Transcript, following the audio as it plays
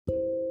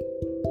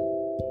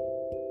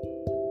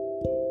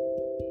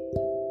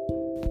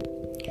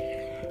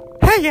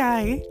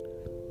Hey,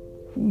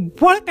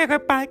 what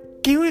about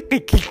you?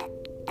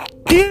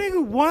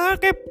 Getting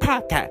what a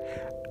podcast?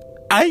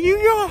 Are you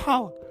your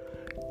host?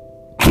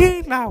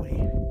 King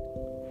Lowry.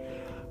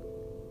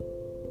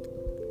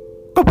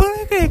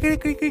 What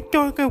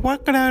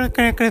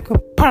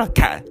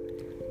podcast?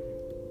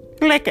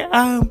 Like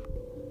I'm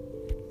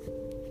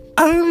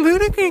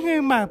looking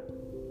at my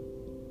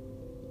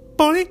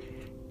body,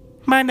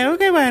 my nose,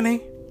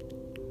 money,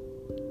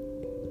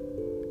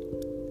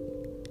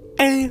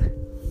 and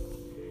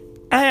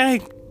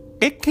I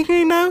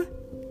you know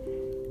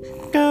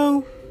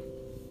go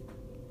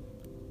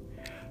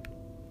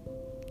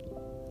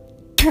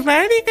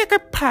tonight get a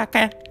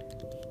podcast.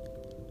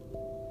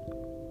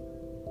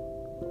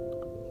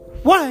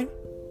 One,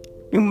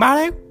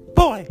 my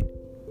boy.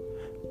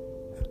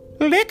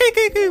 Look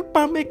at you,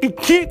 but make a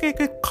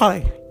chicken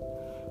coin.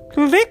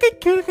 Look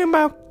at you,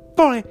 my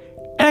boy,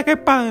 like a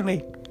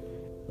bunny.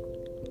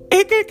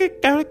 It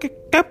get like a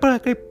couple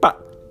of but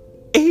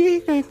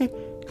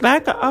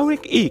like a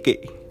orange eagle.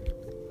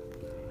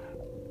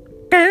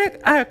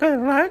 I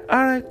can like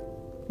a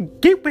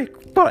deep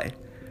boy.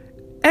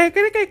 I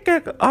can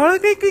get all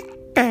the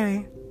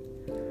game.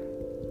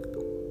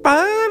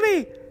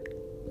 Bunny,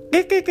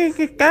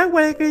 get that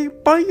way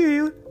for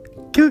you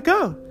to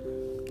go.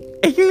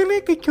 If you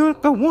look at your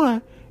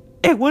one,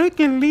 and what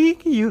can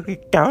lead you to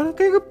go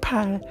to the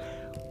pie,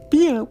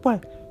 be a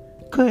one.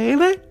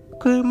 Clearly,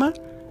 Grandma,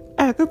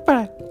 I could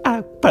buy,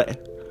 I buy.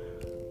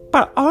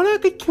 But all I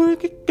could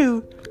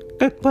do,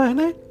 the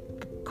bunny,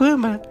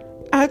 Grandma,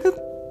 I could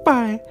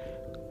buy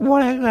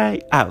what I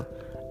like out.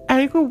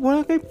 I could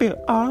want to be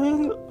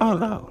all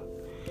alone.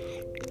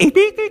 If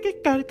you could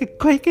get a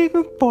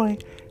quaking boy,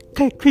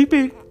 can keep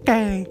it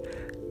going.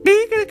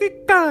 You could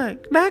get going,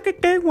 like a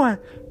day one.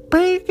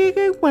 Break it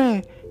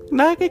away,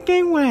 like it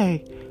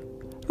away.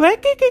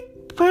 Like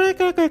it, like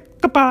a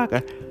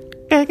bugger,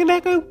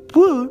 like a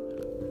wood.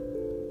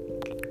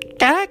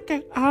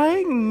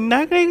 I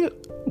nothing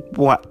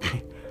what.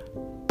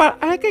 But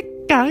I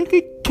can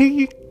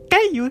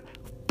get you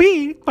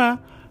be my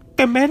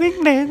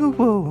commanding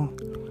level.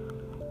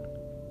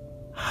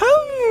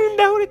 How do you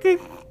know that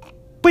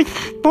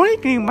with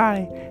breaking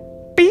my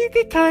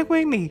big time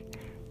with me?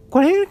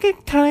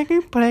 Great time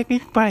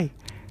breaking by.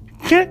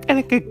 Just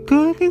like a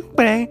good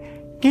brain,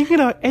 you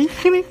know,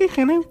 actually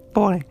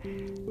boy.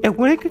 And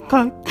when I could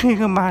come to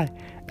your mind,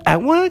 I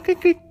want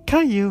to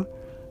tell you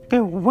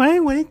that why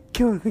would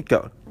you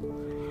go?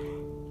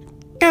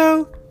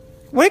 So,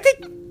 we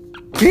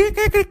could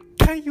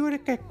tell you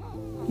that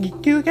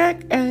you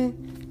got a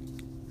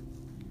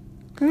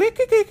look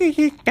at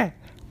you got,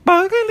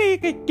 but I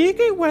could dig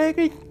it where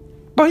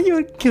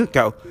you to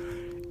go.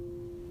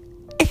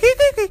 If you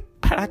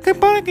could pack a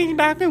body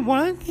like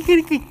one,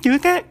 you could do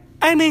that.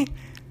 I mean,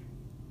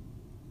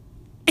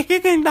 if you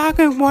can knock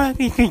it one,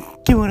 you can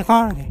do it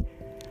again.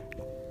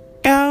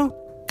 So,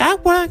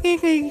 that one, you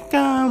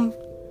can,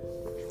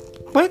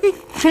 what you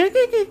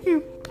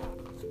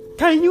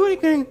tell you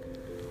can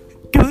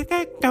do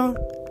that, so,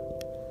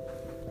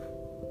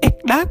 if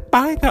not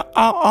by the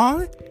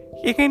all,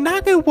 you can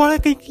knock it one,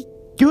 you can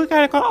do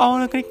that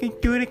all, you can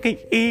do it,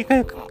 you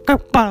can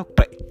bump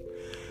it.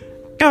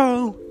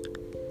 So,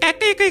 I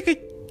think you can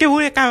do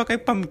it out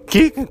from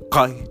chicken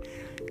coin.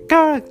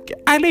 God,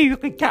 I know you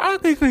can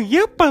talk to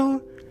your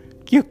bone,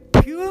 you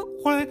pure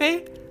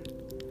quality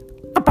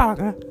about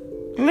it.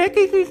 Let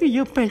it into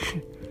your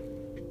patient.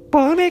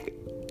 But it,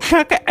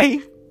 suck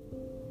a,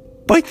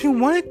 but you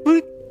want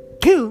to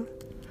do.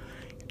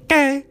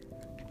 And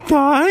so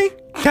I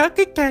suck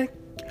it that,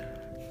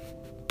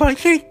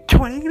 but you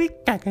 20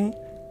 seconds.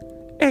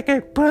 And I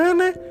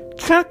burn it,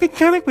 suck it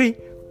terribly,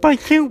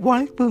 but you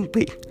want to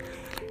be.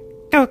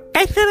 So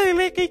that's what I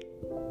let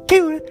it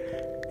do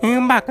it.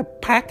 And my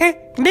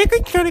packet, they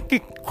could try to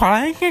get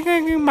quiet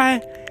in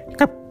my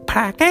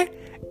packet.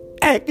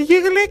 And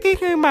you can look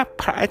in my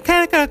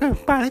packet, I can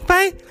find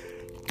it.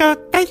 So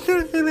that's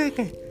what I look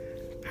at.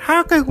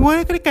 How can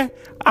work again?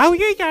 Oh,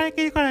 you gotta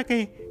get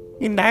again.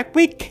 In that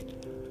week,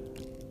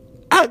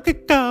 I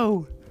could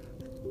go.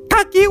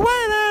 Talk you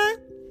wanna.